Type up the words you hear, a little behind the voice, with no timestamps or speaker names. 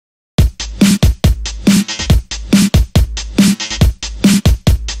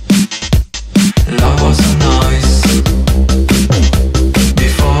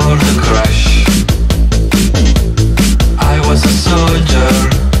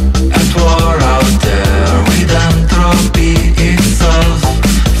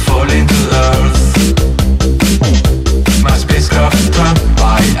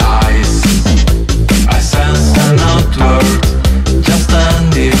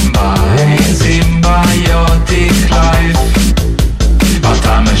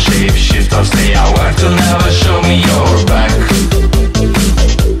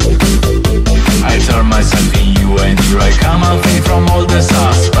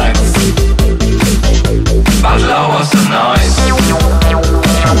reflects, but lowers the noise.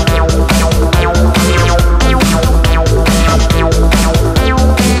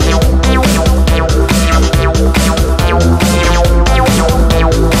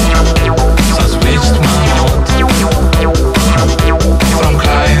 So switched my mode from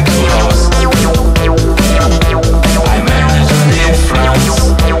client to host. I manage the difference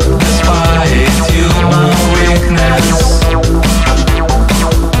despite human weakness.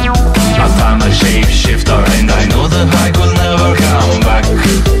 But I'm a shapeshifter and I know that I could never come back.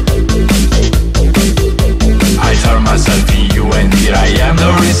 I turn myself in you and here I am,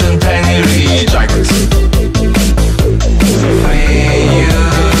 there isn't any reject. Free you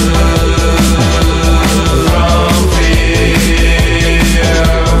from fear.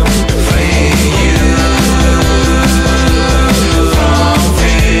 Free you from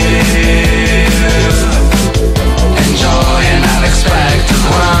fear. Enjoy an unexpected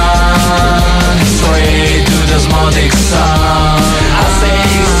one, straight to the desmodic